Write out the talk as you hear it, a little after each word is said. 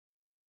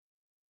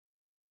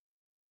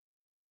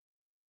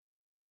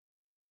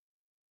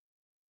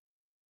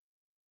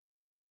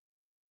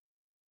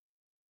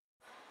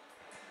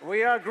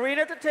We are green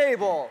at the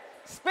table.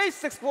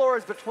 Space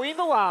Explorers between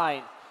the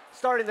line.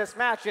 Starting this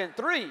match in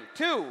 3,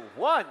 2,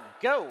 1,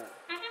 go.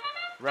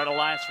 Red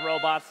Alliance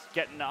robots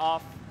getting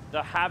off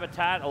the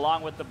habitat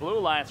along with the Blue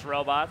Alliance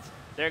robots.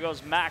 There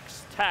goes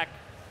Max Tech.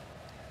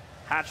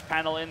 Hatch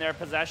panel in their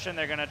possession.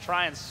 They're going to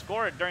try and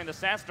score it during the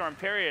sandstorm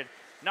period.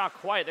 Not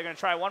quite. They're going to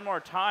try one more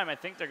time. I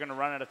think they're going to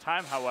run out of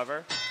time,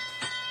 however.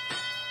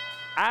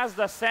 As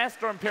the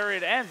sandstorm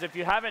period ends, if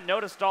you haven't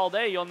noticed all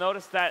day, you'll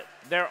notice that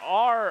there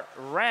are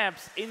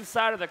ramps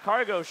inside of the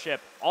cargo ship.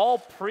 All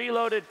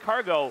preloaded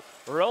cargo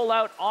roll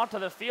out onto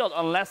the field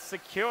unless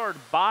secured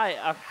by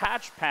a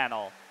hatch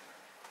panel.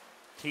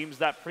 Teams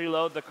that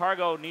preload the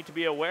cargo need to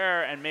be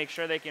aware and make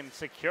sure they can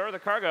secure the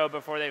cargo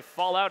before they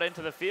fall out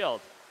into the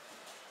field.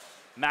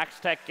 Max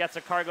Tech gets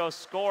a cargo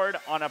scored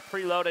on a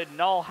preloaded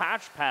null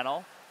hatch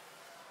panel.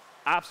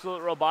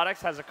 Absolute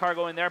Robotics has a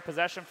cargo in their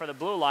possession for the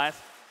Blue Alliance.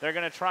 They're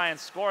going to try and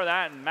score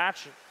that and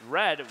match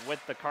red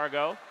with the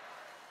cargo.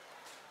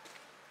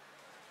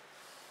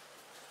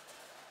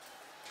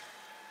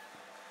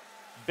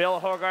 Bill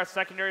Hogarth's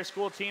secondary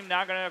school team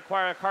now going to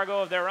acquire a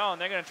cargo of their own.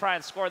 They're going to try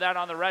and score that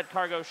on the red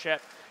cargo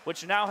ship,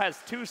 which now has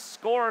 2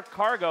 score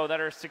cargo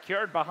that are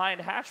secured behind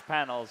hatch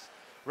panels.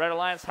 Red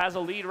Alliance has a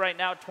lead right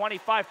now,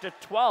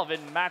 25-12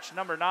 in match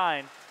number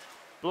 9.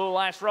 Blue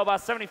Alliance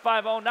Robots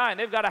 7509.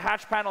 They've got a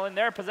hatch panel in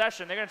their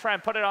possession. They're going to try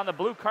and put it on the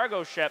blue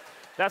cargo ship.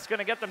 That's going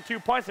to get them 2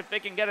 points if they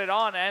can get it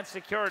on and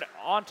secured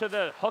onto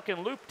the hook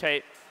and loop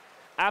tape.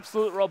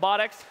 Absolute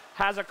Robotics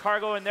has a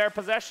cargo in their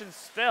possession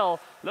still.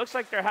 Looks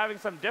like they're having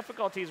some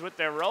difficulties with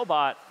their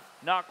robot,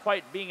 not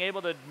quite being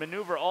able to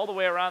maneuver all the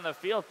way around the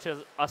field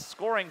to a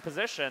scoring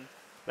position.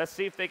 Let's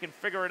see if they can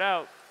figure it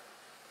out.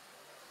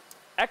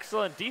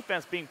 Excellent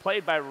defense being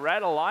played by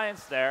Red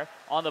Alliance there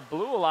on the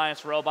Blue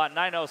Alliance robot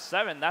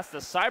 907. That's the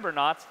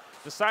Cybernauts.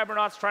 The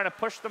Cybernauts trying to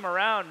push them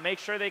around, make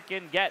sure they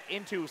can get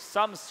into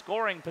some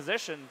scoring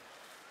position.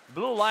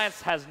 Blue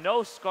Alliance has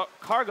no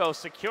cargo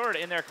secured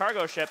in their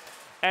cargo ship,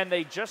 and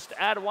they just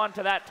add 1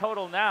 to that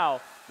total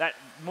now. That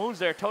moves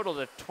their total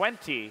to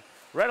 20.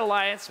 Red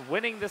Alliance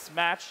winning this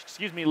match,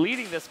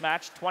 leading this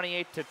match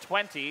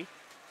 28-20.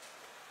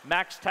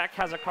 Max Tech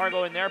has a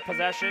cargo in their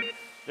possession.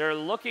 They're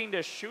looking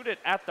to shoot it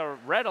at the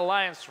Red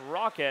Alliance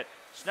rocket.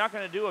 It's not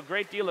going to do a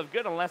great deal of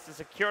good unless it's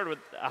secured with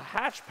a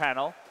hatch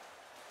panel.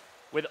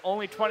 With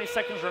only 20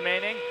 seconds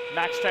remaining,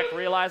 Max Tech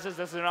realizes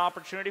this is an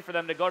opportunity for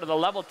them to go to the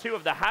level 2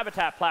 of the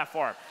habitat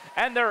platform.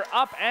 And they're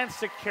up and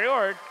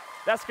secured.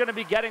 That's going to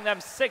be getting them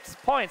 6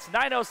 points.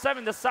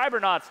 907, the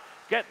Cybernauts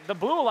get the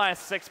Blue Alliance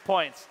 6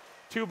 points.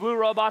 2 blue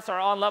robots are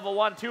on level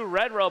 1, 2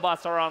 red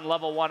robots are on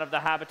level 1 of the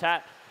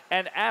habitat.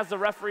 And as the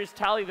referees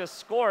tally the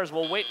scores,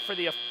 we'll wait for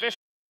the official.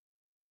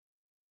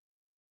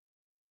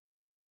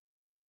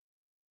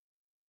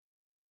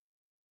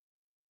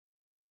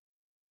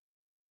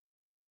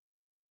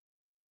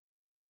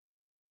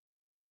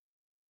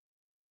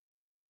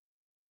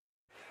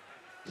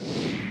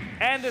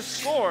 And the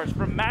scores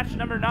from match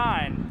number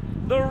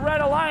 9. The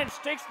Red Alliance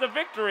takes the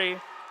victory.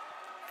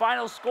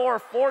 Final score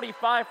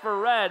 45 for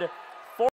red,